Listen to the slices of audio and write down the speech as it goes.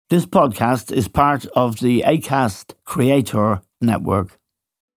This podcast is part of the Acast Creator Network.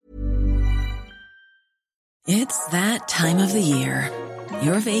 It's that time of the year.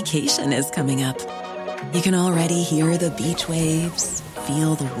 Your vacation is coming up. You can already hear the beach waves,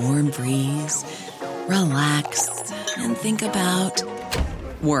 feel the warm breeze, relax, and think about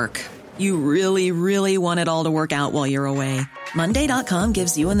work. You really, really want it all to work out while you're away. Monday.com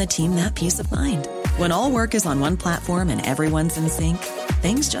gives you and the team that peace of mind. When all work is on one platform and everyone's in sync,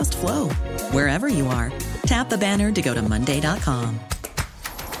 things just flow. Wherever you are, tap the banner to go to Monday.com.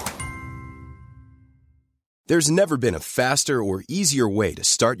 There's never been a faster or easier way to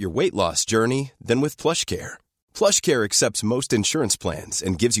start your weight loss journey than with PlushCare. PlushCare accepts most insurance plans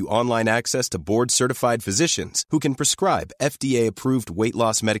and gives you online access to board-certified physicians who can prescribe FDA-approved weight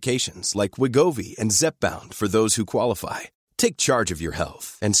loss medications like Wegovy and Zepbound for those who qualify. Take charge of your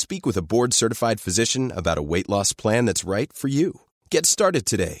health and speak with a board-certified physician about a weight loss plan that's right for you. Get started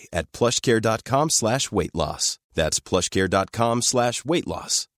today at plushcare.com/weight loss. That's plushcare.com/weight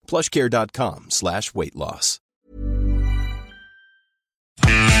loss. plushcare.com/weight loss.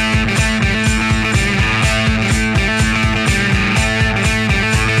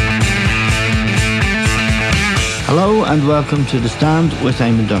 Hello and welcome to The Stand with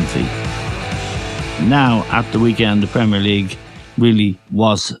Eamon Dunphy. Now, at the weekend, the Premier League really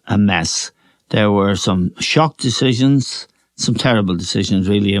was a mess. There were some shock decisions, some terrible decisions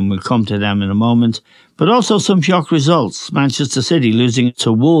really, and we'll come to them in a moment, but also some shock results. Manchester City losing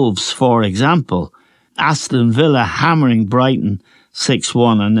to Wolves, for example. Aston Villa hammering Brighton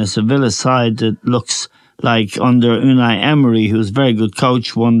 6-1, and it's a Villa side that looks like under Unai Emery, who's a very good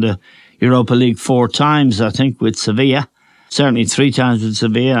coach, won the Europa League 4 times, I think, with Sevilla. Certainly 3 times with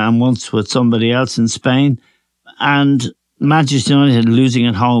Sevilla and once with somebody else in Spain. And Manchester United losing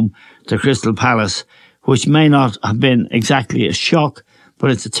at home to Crystal Palace, which may not have been exactly a shock,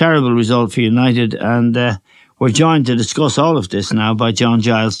 but it's a terrible result for United. And we're joined to discuss all of this now by John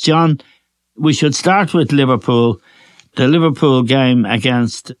Giles. John, we should start with Liverpool. The Liverpool game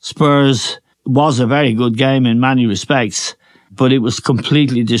against Spurs was a very good game in many respects, but it was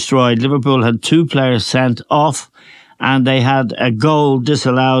completely destroyed. Liverpool had 2 players sent off, and they had a goal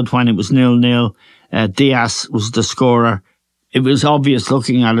disallowed when it was 0-0. Diaz was the scorer. It was obvious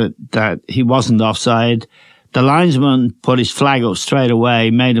looking at it that he wasn't offside. The linesman put his flag up straight away,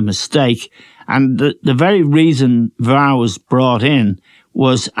 made a mistake. And the very reason VAR was brought in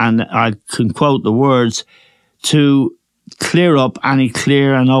was, and I can quote the words, to clear up any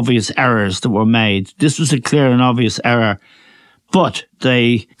clear and obvious errors that were made. This was a clear and obvious error. But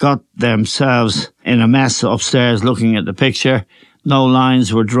they got themselves in a mess upstairs looking at the picture. No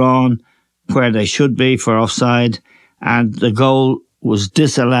lines were drawn where they should be for offside, and the goal was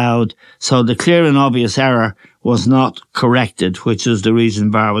disallowed. So the clear and obvious error was not corrected, which is the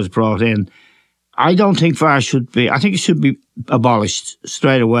reason VAR was brought in. I don't think VAR should be, I think it should be abolished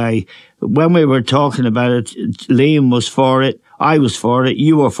straight away. When we were talking about it, Liam was for it, I was for it,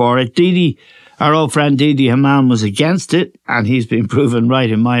 you were for it, Didi, our old friend Didi Hamann, was against it, and he's been proven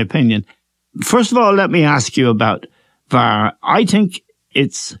right, in my opinion. First of all, let me ask you about VAR. I think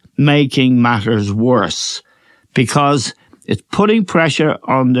it's making matters worse because it's putting pressure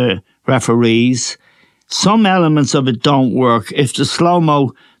on the referees. Some elements of it don't work. If the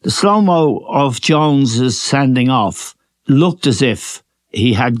slow-mo of Jones's sending off looked as if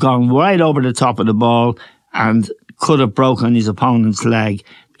he had gone right over the top of the ball and could have broken his opponent's leg.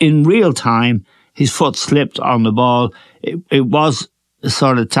 In real time, his foot slipped on the ball. It was a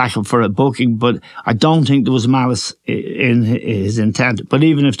sort of tackle for a booking, but I don't think there was malice in his intent. But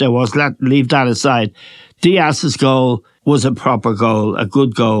even if there was, leave that aside. Diaz's goal was a proper goal, a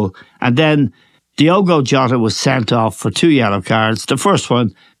good goal. And then Diogo Jota was sent off for 2 yellow cards. The first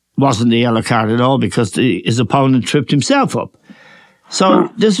one wasn't a yellow card at all because his opponent tripped himself up. So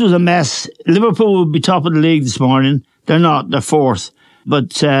this was a mess. Liverpool will be top of the league this morning. They're not, they're 4th.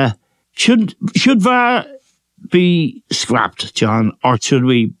 But should VAR be scrapped, John, or should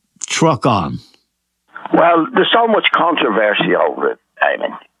we truck on? Well, there's so much controversy over it,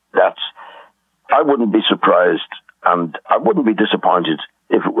 Eamon, that I wouldn't be surprised and I wouldn't be disappointed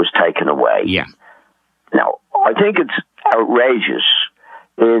if it was taken away. Yeah. Now, I think it's outrageous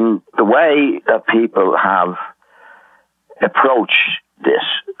in the way that people have approached this.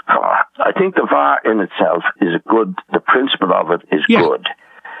 I think the VAR in itself is good. The principle of it is good.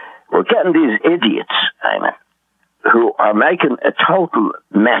 We're getting these idiots, Eamon, who are making a total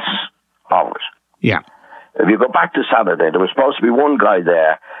mess of it. Yeah. If you go back to Saturday, there was supposed to be one guy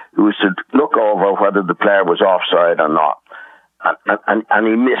there who was to look over whether the player was offside or not, and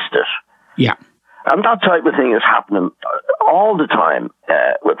he missed it. Yeah. And that type of thing is happening all the time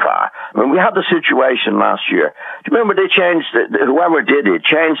with VAR. When we had the situation last year, do you remember they changed, whoever did it,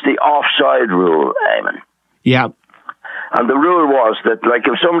 changed the offside rule, Eamon? Yeah. And the rule was that, like,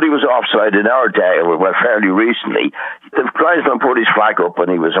 if somebody was offside in our day, or well, fairly recently, the linesman put his flag up when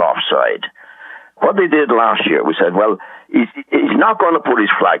he was offside. What they did last year, we said, well, he's not going to put his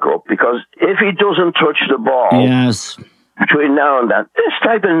flag up, because if he doesn't touch the ball between now and then, this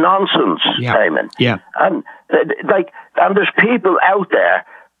type of nonsense, Eamon. Yeah. And there's people out there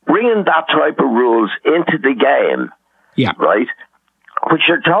bringing that type of rules into the game, right, which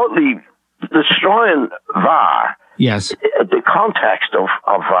are totally destroying VAR. Yes. The context of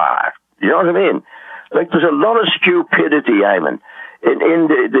VAR. You know what I mean? Like, there's a lot of stupidity, Eamon. In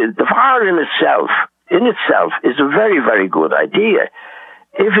the VAR in itself is a very, very good idea.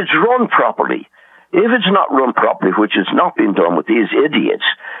 If it's run properly. If it's not run properly, which is not being done with these idiots,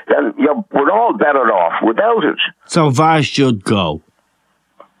 then we're all better off without it. So VAR should go.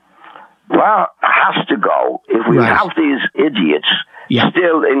 VAR has to go if we have these idiots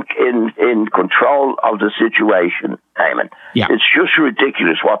still in control of the situation, Eamon. Yeah. It's just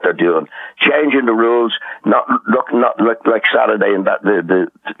ridiculous what they're doing. Changing the rules, not like Saturday in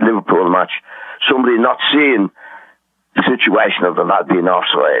the Liverpool match. Somebody not seeing the situation of the lad being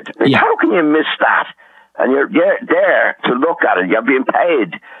offside. How can you miss that? And you're there to look at it. You're being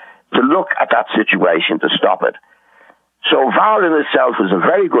paid to look at that situation to stop it. So VAR in itself is a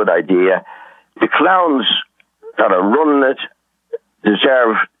very good idea. The clowns that are running it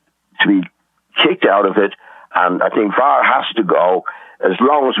deserve to be kicked out of it, and I think VAR has to go as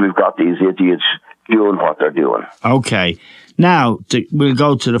long as we've got these idiots doing what they're doing. Okay. Now, we'll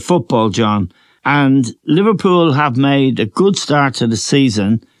go to the football, John. And Liverpool have made a good start to the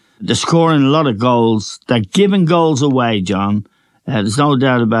season. They're scoring a lot of goals. They're giving goals away, John. There's no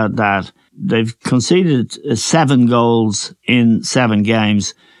doubt about that. They've conceded 7 goals in 7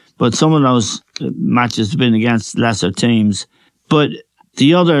 games, but some of those matches have been against lesser teams. But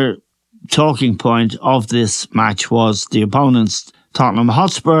the other talking point of this match was the opponents, Tottenham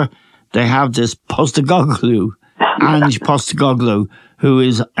Hotspur. They have this Postecoglou, Ange Postecoglou, who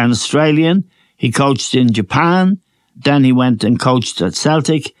is an Australian. He coached in Japan. Then he went and coached at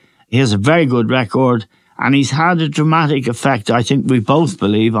Celtic. He has a very good record. And he's had a dramatic effect, I think we both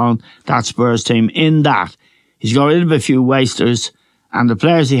believe, on that Spurs team in that he's got rid of a few wasters, and the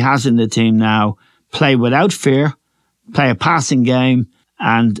players he has in the team now play without fear, play a passing game,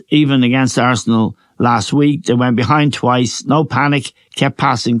 and even against Arsenal last week, they went behind twice, no panic, kept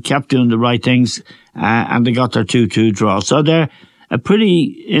passing, kept doing the right things, and they got their 2-2 draw. So they're a pretty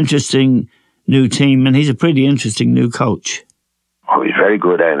interesting new team, and he's a pretty interesting new coach. Oh, he's very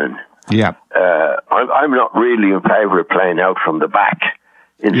good, Alan. Yeah. I'm not really in favour of playing out from the back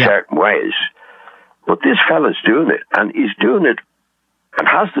in certain ways. But this fella's doing it, and he's doing it, and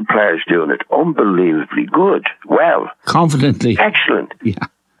has the players doing it unbelievably good. Well. Confidently. Excellent. Yeah.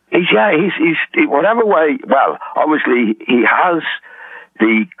 He's whatever way, well, obviously he has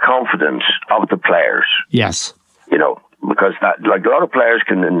the confidence of the players. Yes. You know, because that, like a lot of players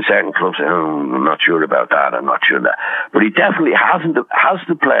can in certain clubs say, I'm not sure about that, I'm not sure that. But he definitely has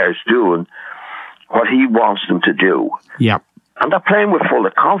the players doing what he wants them to do. Yeah. And they're playing with full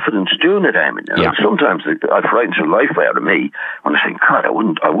of confidence doing it, I mean. Yeah. Sometimes it frightens the life out of me when I think, God,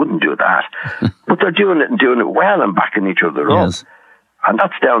 I wouldn't do that. But they're doing it and doing it well and backing each other up. And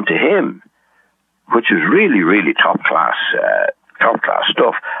that's down to him, which is really, really top class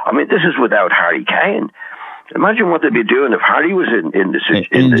stuff. I mean, this is without Harry Kane. Imagine what they'd be doing if Harry was in the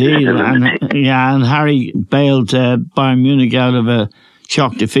Indeed, and Harry bailed Bayern Munich out of a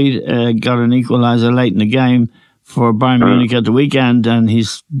shock defeat, got an equaliser late in the game for Bayern Munich at the weekend, and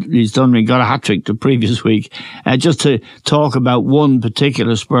he's got a hat-trick the previous week. Just to talk about one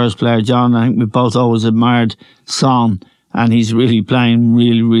particular Spurs player, John, I think we both always admired Son, and he's really playing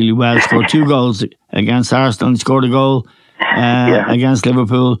really, really well. Scored 2 goals against Arsenal, scored a goal against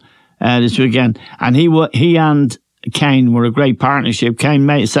Liverpool this weekend, and he and Kane were a great partnership.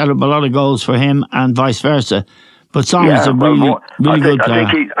 Kane set up a lot of goals for him, and vice versa. But Son is a really good player.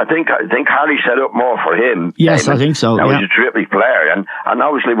 I think Harry set up more for him. Yes, I think so. That was a terrific player, and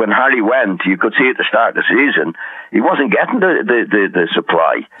obviously when Harry went, you could see at the start of the season he wasn't getting the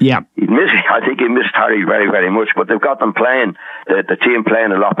supply. Yeah, I think he missed Harry very, very much. But they've got them playing, the team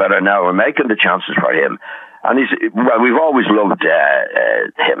playing a lot better now and making the chances for him. And we've always loved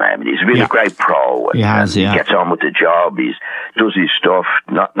him. I mean, he's been a great pro. He has, He gets on with the job. He does his stuff.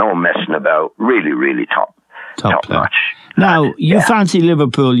 No messing about. Really, really top notch. Now, you fancy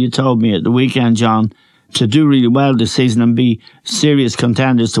Liverpool, you told me at the weekend, John, to do really well this season and be serious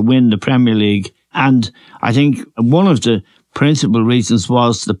contenders to win the Premier League. And I think one of the principal reasons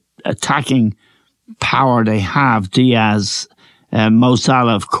was the attacking power they have. Diaz, Mo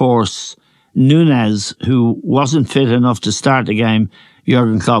Salah, of course, Nunez, who wasn't fit enough to start the game,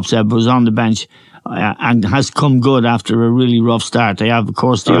 Jurgen Klopp said, but was on the bench and has come good after a really rough start. They have, of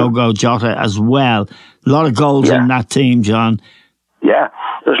course, Diogo Jota as well. A lot of goals in that team, John. Yeah,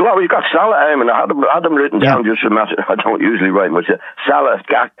 there's a lot. We've got Salah. I mean, I had them written down just a matter. I don't usually write much. Salah,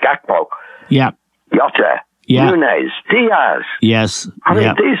 Gakpo, Jota, Nunez, Diaz. Yes, I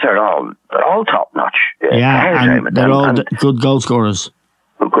mean, these are all top notch. And they're all good goal scorers.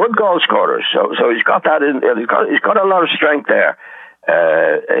 Good goal scorers. So he's got that in. He's got a lot of strength there.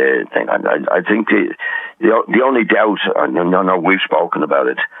 I think the only doubt, no, we've spoken about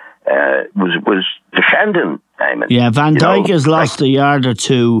it, was defending. Yeah, Van Dijk has lost a yard or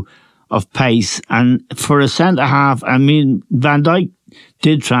two of pace, and for a centre half, I mean, Van Dijk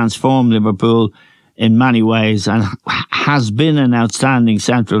did transform Liverpool in many ways and has been an outstanding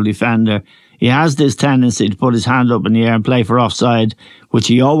central defender. He has this tendency to put his hand up in the air and play for offside, which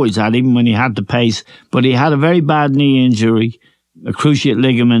he always had, even when he had the pace. But he had a very bad knee injury, a cruciate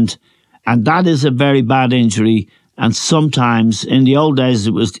ligament, and that is a very bad injury. And sometimes, in the old days,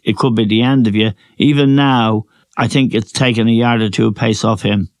 it could be the end of you. Even now, I think it's taken a yard or two of pace off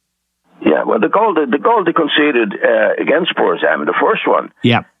him. Yeah, well, the goal they conceded against Spurs, the first one.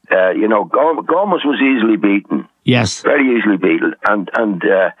 Yeah. Gomez was easily beaten. Yes. Very easily beaten. And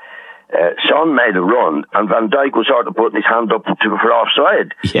Son made a run, and Van Dijk was sort of putting his hand up for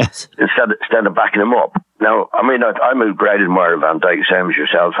offside. Yes. Instead of backing him up. Now, I mean, I'm a great admirer of Van Dijk, same as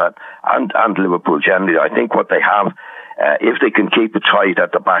yourself, and Liverpool generally. I think what they have, if they can keep it tight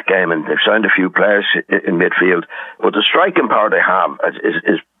at the back end, and they've signed a few players in midfield, but the striking power they have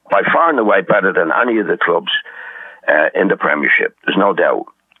is by far and away better than any of the clubs in the Premiership. There's no doubt.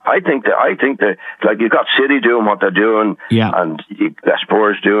 I think that like you've got City doing what they're doing, and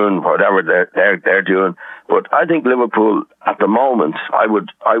Spurs doing whatever they're doing. But I think Liverpool at the moment, I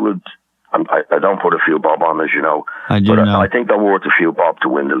don't put a few bob on, as you know. I think they're worth a few bob to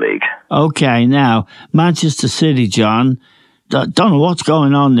win the league. Okay, now Manchester City, John. Don't know what's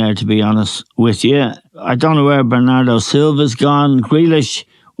going on there, to be honest with you. I don't know where Bernardo Silva's gone. Grealish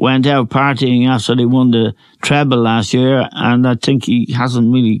went out partying after they won the treble last year, and I think he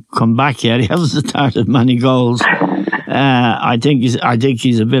hasn't really come back yet. He hasn't started many goals. I think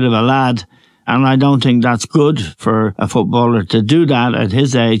he's a bit of a lad, and I don't think that's good for a footballer to do that at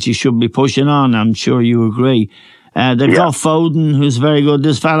his age. He should be pushing on. I'm sure you agree. They've got Foden, who's very good.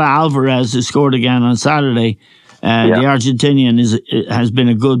 This fella Alvarez, who scored again on Saturday. The Argentinian has been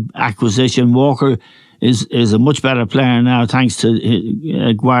a good acquisition. Walker is a much better player now, thanks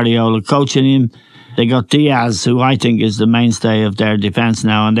to Guardiola coaching him. They got Diaz, who I think is the mainstay of their defence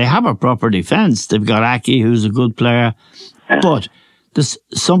now, and they have a proper defence. They've got Aki, who's a good player, but there's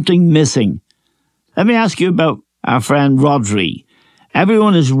something missing. Let me ask you about our friend Rodri.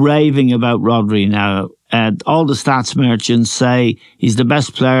 Everyone is raving about Rodri now. All the stats merchants say he's the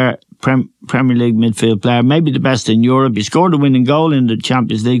best player, Premier League midfield player, maybe the best in Europe. He scored a winning goal in the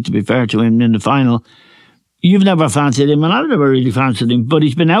Champions League, to be fair to him, in the final. You've never fancied him, and I've never really fancied him, but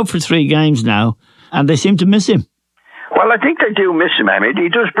he's been out for 3 games now, and they seem to miss him. Well, I think they do miss him, Emmy. He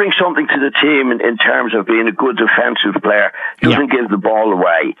does bring something to the team in terms of being a good defensive player. Doesn't give the ball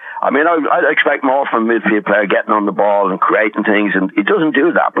away. I mean, I'd expect more from a midfield player, getting on the ball and creating things, and he doesn't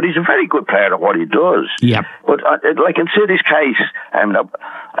do that. But he's a very good player at what he does. Yeah. But like in City's case,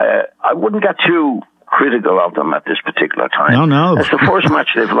 I wouldn't get too critical of them at this particular time. No. It's the first match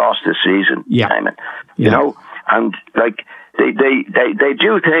they've lost this season, Simon. You know, and like they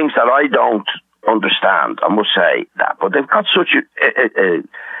do things that I don't understand, I must say that, but they've got such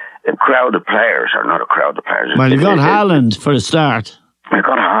a crowd of players, or not a crowd of players. Well, they've got Haaland for a start. They've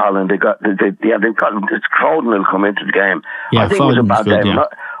got Haaland. They've got Foden will come into the game. Yeah, I think it was a bad game. Yeah.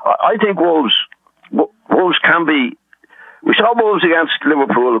 I think Wolves can be. We saw Wolves against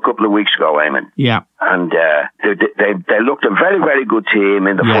Liverpool a couple of weeks ago, Eamon. Yeah. And they looked a very, very good team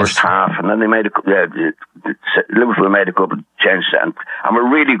in the first half, and then they made Liverpool made a couple of changes and were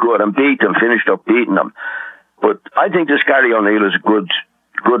really good and finished up beating them. But I think this Gary O'Neill is a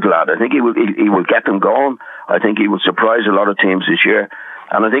good lad. I think he will get them going. I think he will surprise a lot of teams this year,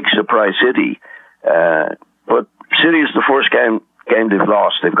 and I think surprise City. But City is the first game they've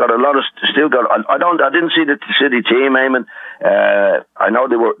lost. They've got a lot of I didn't see the City team, Eamon. I know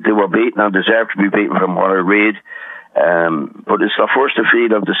they were beaten and deserved to be beaten from what I read. But it's the first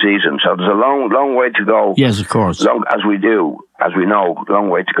defeat of the season, so there's a long way to go. Yes, of course. As we know, long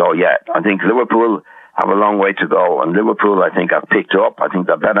way to go yet. I think Liverpool have a long way to go. And Liverpool, I think, have picked up. I think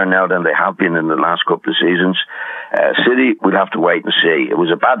they're better now than they have been in the last couple of seasons. City, we'll have to wait and see. It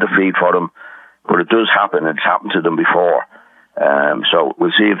was a bad defeat for them, but it does happen. It's happened to them before. So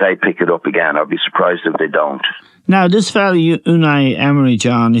we'll see if they pick it up again. I'll be surprised if they don't. Now, this fella, Unai Emery,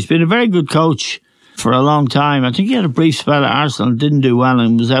 John, he's been a very good coach for a long time. I think he had a brief spell at Arsenal, didn't do well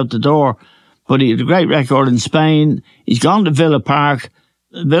and was out the door. But he had a great record in Spain. He's gone to Villa Park.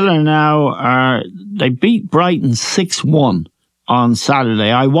 Villa now they beat Brighton 6-1 on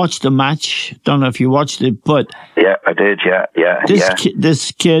Saturday. I watched the match. Don't know if you watched it, but yeah, I did. Yeah.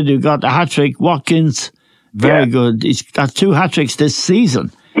 This kid who got the hat-trick, Watkins, very good. He's got 2 hat-tricks this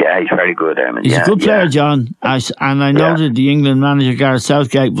season. Yeah, he's very good, Eamon. He's a good player, John. And I know that the England manager, Gareth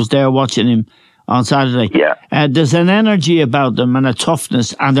Southgate, was there watching him on Saturday. Yeah. There's an energy about them and a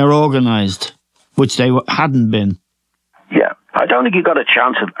toughness, and they're organised, which they hadn't been. Yeah. I don't think he got a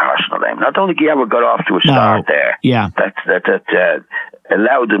chance at Arsenal, Eamon. I don't think he ever got off to a start there. Yeah. That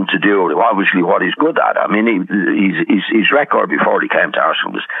allowed him to do obviously what he's good at. I mean, his record before he came to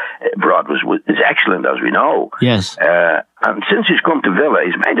Arsenal was excellent, as we know. Yes. And since he's come to Villa,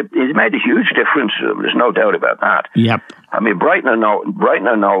 he's made a huge difference to them. There's no doubt about that. Yep. I mean, Brighton are no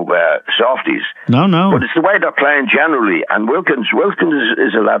softies. No. But it's the way they're playing generally. And Wilkins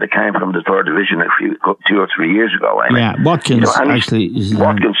is a lad that came from the third division 2 or 3 years ago. Yeah, Watkins actually is.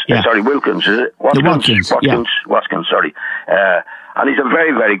 Wilkins, is it? Watkins, sorry. And he's a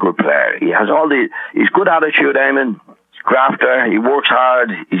very, very good player. He has he's good attitude, Eamon. He's grafter. He works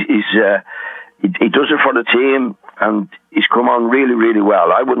hard. He does it for the team, and he's come on really, really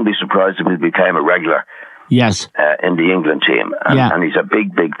well. I wouldn't be surprised if he became a regular. Yes. In the England team, and he's a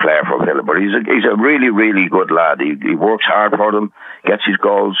big, big player for Villa. But he's a really, really good lad. He works hard for them, gets his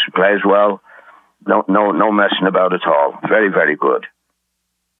goals, plays well. No messing about at all. Very, very good.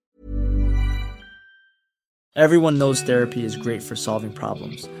 Everyone knows therapy is great for solving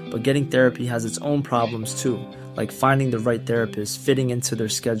problems, but getting therapy has its own problems too, like finding the right therapist, fitting into their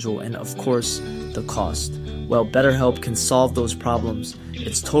schedule, and of course, the cost. Well, BetterHelp can solve those problems.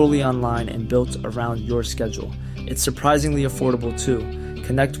 It's totally online and built around your schedule. It's surprisingly affordable too.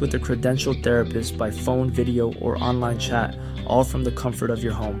 Connect with a credentialed therapist by phone, video, or online chat, all from the comfort of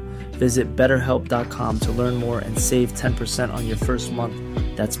your home. Visit BetterHelp.com to learn more and save 10% on your first month.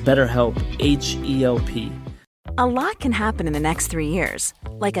 That's BetterHelp, H-E-L-P. A lot can happen in the next 3 years.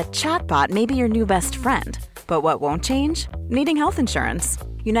 Like a chatbot may be your new best friend. But what won't change? Needing health insurance.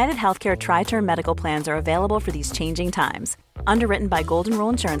 United Healthcare Tri-Term Medical Plans are available for these changing times. Underwritten by Golden Rule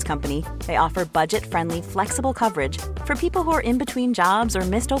Insurance Company, they offer budget-friendly, flexible coverage for people who are in between jobs or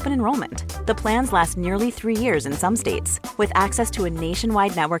missed open enrollment. The plans last nearly 3 years in some states, with access to a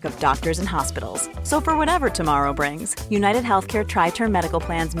nationwide network of doctors and hospitals. So for whatever tomorrow brings, United Healthcare Tri-Term Medical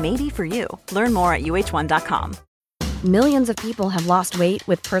Plans may be for you. Learn more at uh1.com. Millions of people have lost weight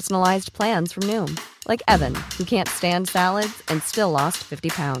with personalized plans from Noom. Like Evan, who can't stand salads and still lost 50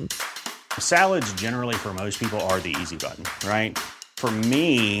 pounds. Salads generally for most people are the easy button, right? For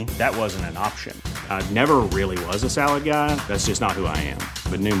me, that wasn't an option. I never really was a salad guy. That's just not who I am.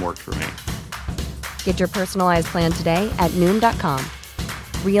 But Noom worked for me. Get your personalized plan today at Noom.com.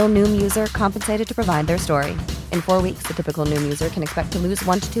 Real Noom user compensated to provide their story. In 4 weeks, the typical Noom user can expect to lose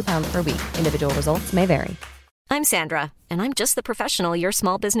 1 to 2 pounds per week. Individual results may vary. I'm Sandra, and I'm just the professional your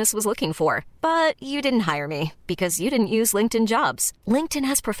small business was looking for. But you didn't hire me because you didn't use LinkedIn Jobs. LinkedIn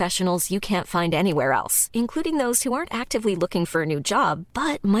has professionals you can't find anywhere else, including those who aren't actively looking for a new job,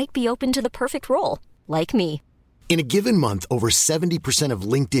 but might be open to the perfect role, like me. In a given month, over 70% of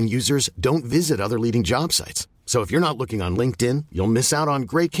LinkedIn users don't visit other leading job sites. So if you're not looking on LinkedIn, you'll miss out on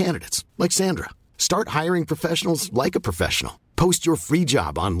great candidates like Sandra. Start hiring professionals like a professional. Post your free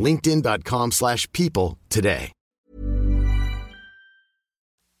job on linkedin.com/people today.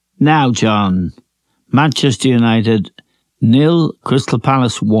 Now, John, Manchester United 0, Crystal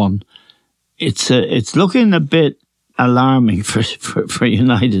Palace 1. It's looking a bit alarming for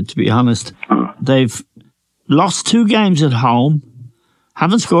United, to be honest. They've lost 2 games at home,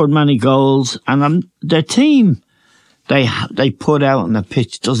 haven't scored many goals, and their team they put out on the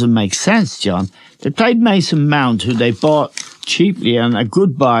pitch doesn't make sense, John. They played Mason Mount, who they bought cheaply, and a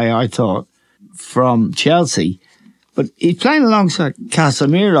good buy, I thought, from Chelsea. But he's playing alongside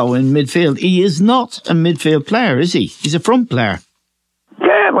Casemiro in midfield. He is not a midfield player, is he? He's a front player.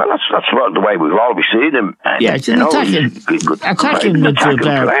 Yeah, well, that's the way we've always seen him. Yeah, it's an attacking midfield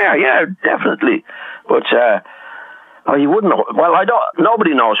player. Yeah, definitely. But you wouldn't know. Well,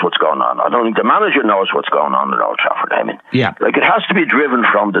 nobody knows what's going on. I don't think the manager knows what's going on at Old Trafford. I mean, yeah, like it has to be driven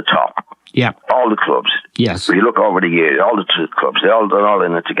from the top. Yeah, all the clubs. Yes, if you look over the years, all the 2 clubs, they're all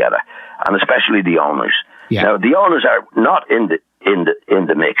in it together. and especially the owners. Yeah. Now, the owners are not in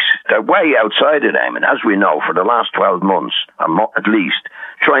the mix. They're way outside it, Eamon, as we know, for the last 12 months, at least,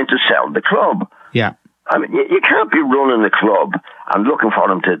 trying to sell the club. Yeah. I mean, you can't be running the club and looking for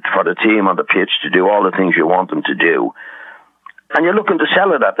the team on the pitch to do all the things you want them to do, and you're looking to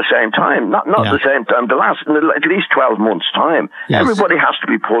sell it at the same time. Not the same time. At least 12 months' time. Yes. Everybody has to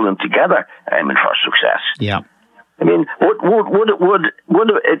be pulling together, Eamon, for success. Yeah. I mean, would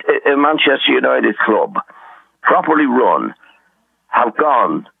a Manchester United club, properly run, have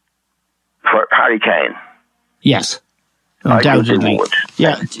gone for Harry Kane? Yes, undoubtedly.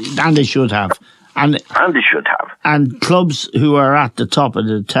 Yeah, and they should have. And they should have. And clubs who are at the top of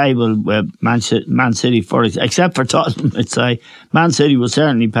the table, Man City, except for Tottenham, I'd say, Man City will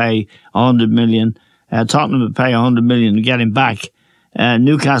certainly pay 100 million. Tottenham would pay 100 million to get him back.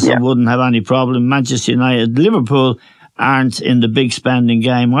 Newcastle wouldn't have any problem. Manchester United, Liverpool aren't in the big spending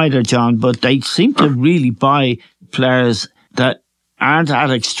game either, John, but they seem to really buy players that aren't at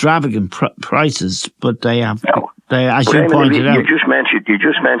extravagant prices, but they have. They, as you pointed out, you just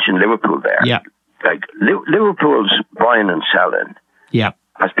mentioned Liverpool there. Yeah, like Liverpool's buying and selling. Yeah,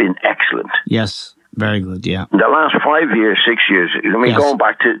 has been excellent. Yes, very good. Yeah, the last 5 years, 6 years. I mean, going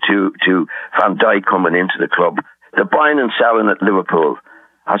back to Van Dijk coming into the club, the buying and selling at Liverpool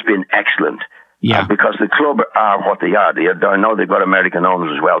has been excellent. Yeah, because the club are what they are. I know they've got American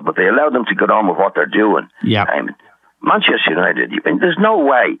owners as well, but they allow them to get on with what they're doing. Yeah, Manchester United. I mean, there's no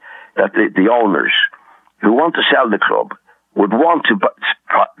way that the owners who want to sell the club would want to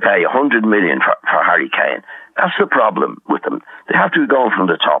pay 100 million for Harry Kane. That's the problem with them. They have to be going from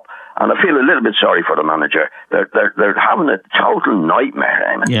the top. And I feel a little bit sorry for the manager. They're having a total nightmare,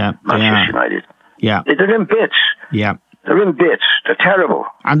 Eamon. Yeah, Manchester United. Yeah. They're in bits. Yeah. They're in bits. They're terrible.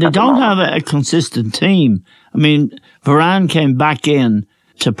 And they don't have a consistent team. I mean, Varane came back in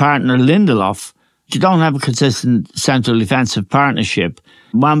to partner Lindelof. You don't have a consistent central defensive partnership.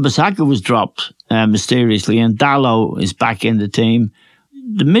 Wan-Bissaka was dropped mysteriously, and Dalot is back in the team.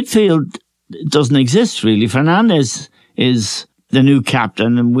 The midfield doesn't exist, really. Fernandes is the new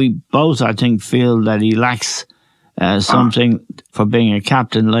captain, and we both, I think, feel that he lacks something for being a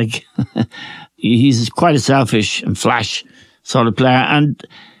captain. Like, he's quite a selfish and flash sort of player. And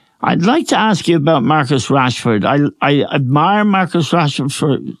I'd like to ask you about Marcus Rashford. I admire Marcus Rashford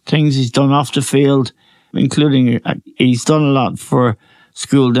for things he's done off the field, including he's done a lot for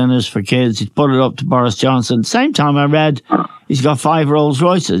school dinners for kids. He's put it up to Boris Johnson. At the same time, I read he's got 5 Rolls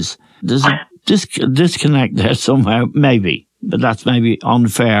Royces. There's a disconnect there somewhere, maybe, but that's maybe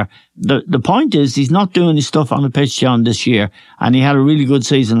unfair. The point is, he's not doing his stuff on the pitch, John, this year, and he had a really good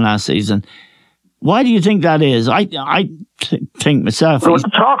season last season. Why do you think that is? I think myself. Well, the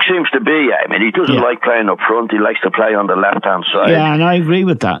talk seems to be, I mean, he doesn't like playing up front. He likes to play on the left-hand side. Yeah, and I agree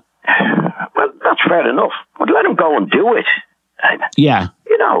with that. Well, that's fair enough. But let him go and do it. Yeah.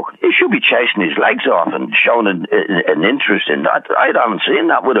 You know, he should be chasing his legs off and showing an interest in that. I haven't seen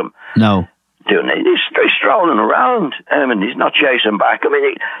that with him. No. Doing it. He's strolling around. I mean, he's not chasing back. I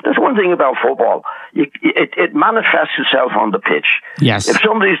mean, there's one thing about football. It manifests itself on the pitch. Yes. If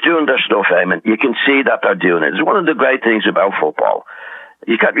somebody's doing their stuff, Eamon, you can see that they're doing it. It's one of the great things about football.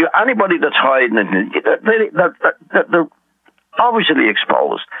 Anybody that's hiding, they're obviously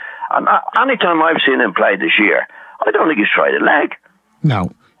exposed. And anytime I've seen him play this year, I don't think he's tried a leg.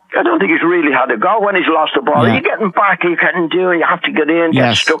 No. I don't think he's really had a go when he's lost the ball. Yeah. You're getting back, you can't do it, you have to get in,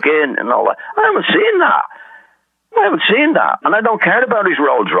 get stuck in and all that. I haven't seen that. And I don't care about his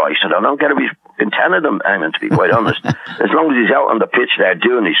Rolls Royce. And I don't care if he's in 10 of them, to be quite honest. As long as he's out on the pitch there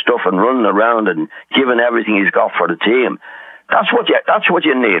doing his stuff and running around and giving everything he's got for the team. That's what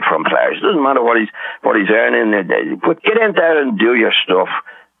you need from players. It doesn't matter what he's earning. But get in there and do your stuff.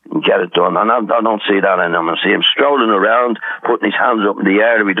 And get it done. And I don't see that in him. I see him strolling around, putting his hands up in the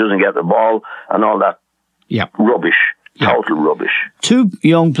air if he doesn't get the ball and all that. Yeah. Rubbish. Yeah. Total rubbish. 2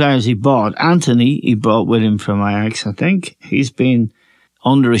 young players he bought. Anthony, he brought with him from Ajax, I think. He's been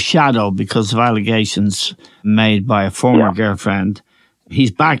under a shadow because of allegations made by a former girlfriend.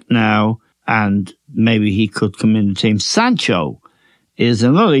 He's back now, and maybe he could come in the team. Sancho is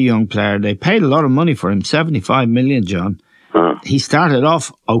another young player. They paid a lot of money for him, 75 million, John. He started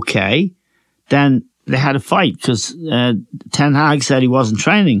off okay. Then they had a fight because Ten Hag said he wasn't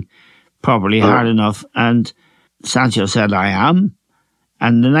training properly hard enough. And Sancho said, I am.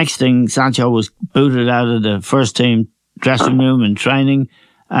 And the next thing, Sancho was booted out of the first team dressing room and training.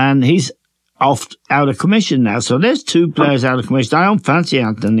 And he's out of commission now. So there's 2 players out of commission. I don't fancy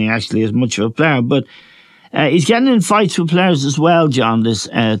Anthony actually as much of a player, but he's getting in fights with players as well, John, this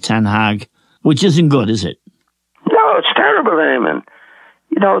Ten Hag, which isn't good, is it? No, it's terrible, Eamon.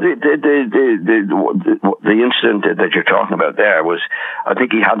 the incident that you're talking about there was, I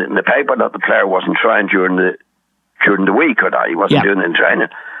think he had it in the paper that the player wasn't trying during the week, or that he wasn't doing it in training,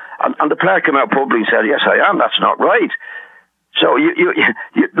 and the player came out publicly and said, "Yes, I am. That's not right." So you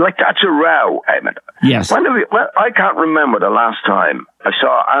like, that's a row, Eamon. Yes. I can't remember the last time I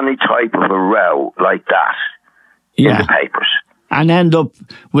saw any type of a row like that in the papers, and end up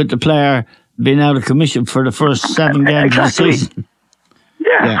with the player being out of commission for the first 7 games of the season.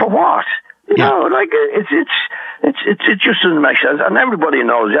 Yeah, for what? You know, like it just doesn't make sense. And everybody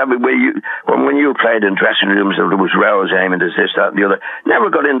knows when you played in dressing rooms, there was rows, Eamon, there's this, that, and the other. Never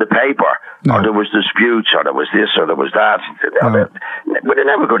got in the paper, or there was disputes, or there was this, or there was that. But it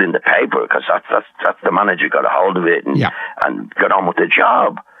never got in the paper because that's the manager got a hold of it and got on with the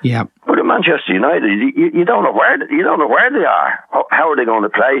job. Yeah. But at Manchester United, you don't know where they are. How are they going to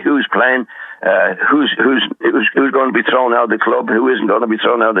play? Who's playing? Who's going to be thrown out of the club? Who isn't going to be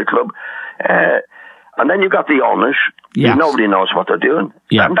thrown out of the club? And then you've got the owners. Yes. Nobody knows what they're doing.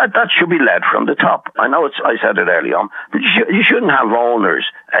 Yeah. And that should be led from the top. I know I said it early on, but you shouldn't have owners,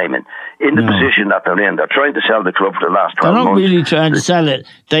 Eamon, in the position that they're in. They're trying to sell the club for the last 12 months. They're not really trying to sell it.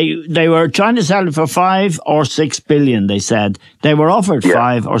 They were trying to sell it for 5 or 6 billion, they said. They were offered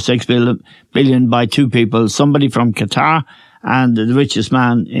 5 or 6 billion by two people, somebody from Qatar and the richest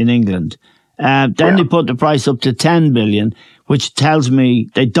man in England. Then they put the price up to 10 billion, which tells me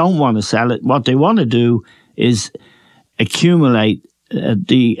they don't want to sell it. What they want to do is accumulate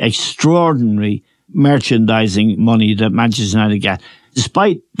the extraordinary merchandising money that Manchester United get.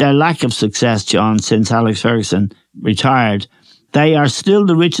 Despite their lack of success, John, since Alex Ferguson retired, they are still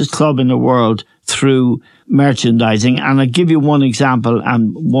the richest club in the world through merchandising. And I'll give you one example,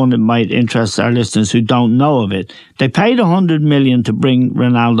 and one that might interest our listeners who don't know of it. They paid 100 million to bring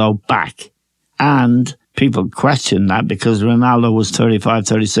Ronaldo back. And people question that because Ronaldo was 35,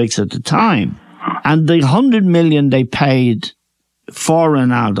 36 at the time. And the 100 million they paid for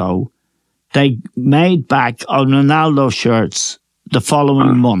Ronaldo, they made back on Ronaldo shirts the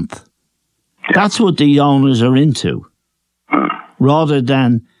following month. That's what the owners are into. Rather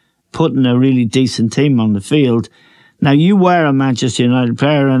than putting a really decent team on the field. Now, you were a Manchester United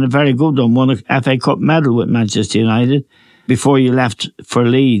player and a very good one, won a FA Cup medal with Manchester United before you left for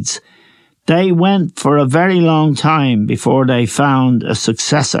Leeds. They went for a very long time before they found a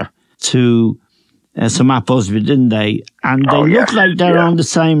successor to Sir Matt Busby, didn't they? And they look like they're on the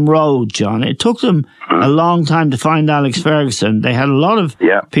same road, John. It took them a long time to find Alex Ferguson. They had a lot of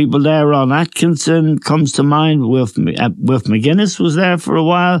people there. Ron Atkinson comes to mind. Wilf McGuinness was there for a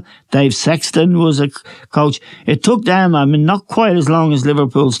while. Dave Sexton was a coach. It took them, not quite as long as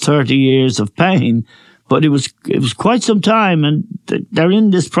Liverpool's 30 years of pain, but it was quite some time, and they're in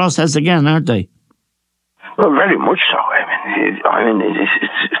this process again, aren't they? Well, very much so.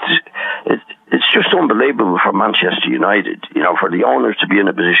 It's just unbelievable for Manchester United, for the owners to be in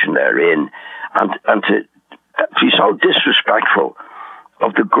a position they're in, and to be so disrespectful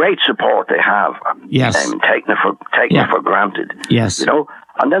of the great support they have. Yes, taking it for granted. Yes,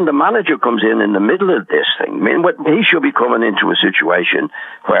 and then the manager comes in the middle of this thing. He should be coming into a situation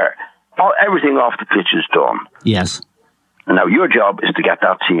where everything off the pitch is done. Yes. Now, your job is to get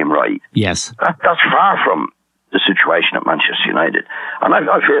that team right. Yes. That's far from the situation at Manchester United. And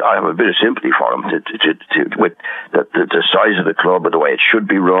I feel I have a bit of sympathy for them with the size of the club, the way it should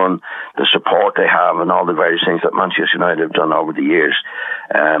be run, the support they have, and all the various things that Manchester United have done over the years.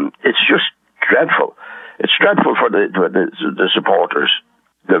 It's just dreadful. It's dreadful for the supporters,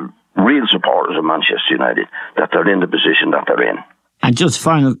 the real supporters of Manchester United, that they're in the position that they're in. And just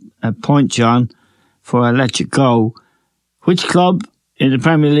final point, John, before I let you go. Which club in the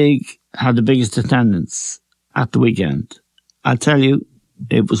Premier League had the biggest attendance at the weekend? I'll tell you,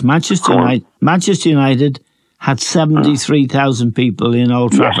 it was Manchester United. Manchester United had 73,000 people in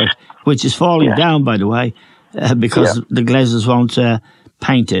Old Trafford, which is falling down, by the way, because the Glazers won't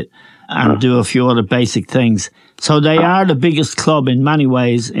paint it and do a few other basic things. So they are the biggest club in many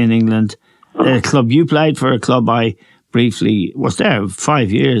ways in England. The club you played for, a club I briefly was there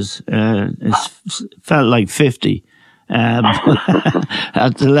 5 years. It felt like 50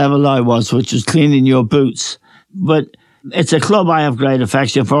 at the level I was, which was cleaning your boots. But it's a club I have great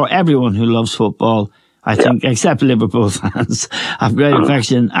affection for. Everyone who loves football, I think, except Liverpool fans, have great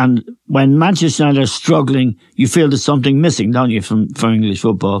affection. And when Manchester United are struggling, you feel there's something missing, don't you, from English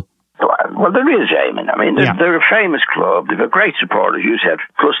football? Well, there is, Eamon. They're a famous club. They've got great supporters, you said,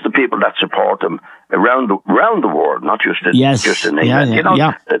 plus the people that support them around the world, not just in England.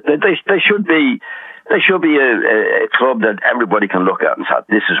 They should be They should be a club that everybody can look at and say,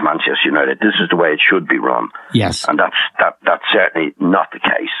 this is Manchester United. This is the way it should be run. Yes. And that's certainly not the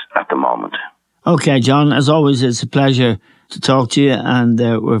case at the moment. Okay, John, as always, it's a pleasure to talk to you, and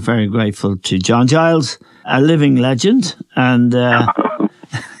we're very grateful to John Giles, a living legend, and we're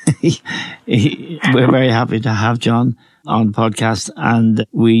very happy to have John on the podcast, and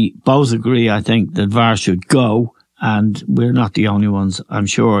we both agree, I think, that VAR should go, and we're not the only ones, I'm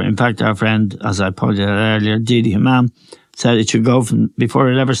sure. In fact, our friend, as I pointed out earlier, Didi Hammam, said it should go from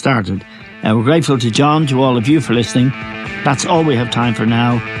before it ever started. We're grateful to John, to all of you for listening. That's all we have time for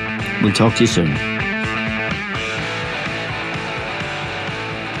now. We'll talk to you soon.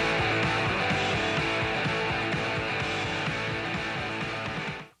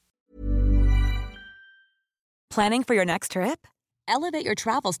 Planning for your next trip? Elevate your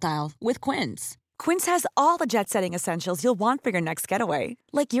travel style with Quince. Quince has all the jet-setting essentials you'll want for your next getaway,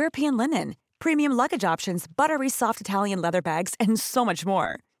 like European linen, premium luggage options, buttery soft Italian leather bags, and so much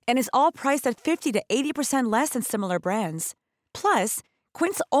more. And is all priced at 50 to 80% less than similar brands. Plus,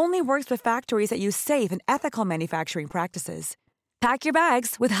 Quince only works with factories that use safe and ethical manufacturing practices. Pack your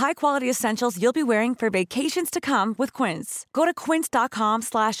bags with high-quality essentials you'll be wearing for vacations to come with Quince. Go to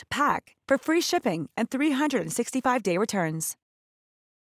quince.com/pack for free shipping and 365-day returns.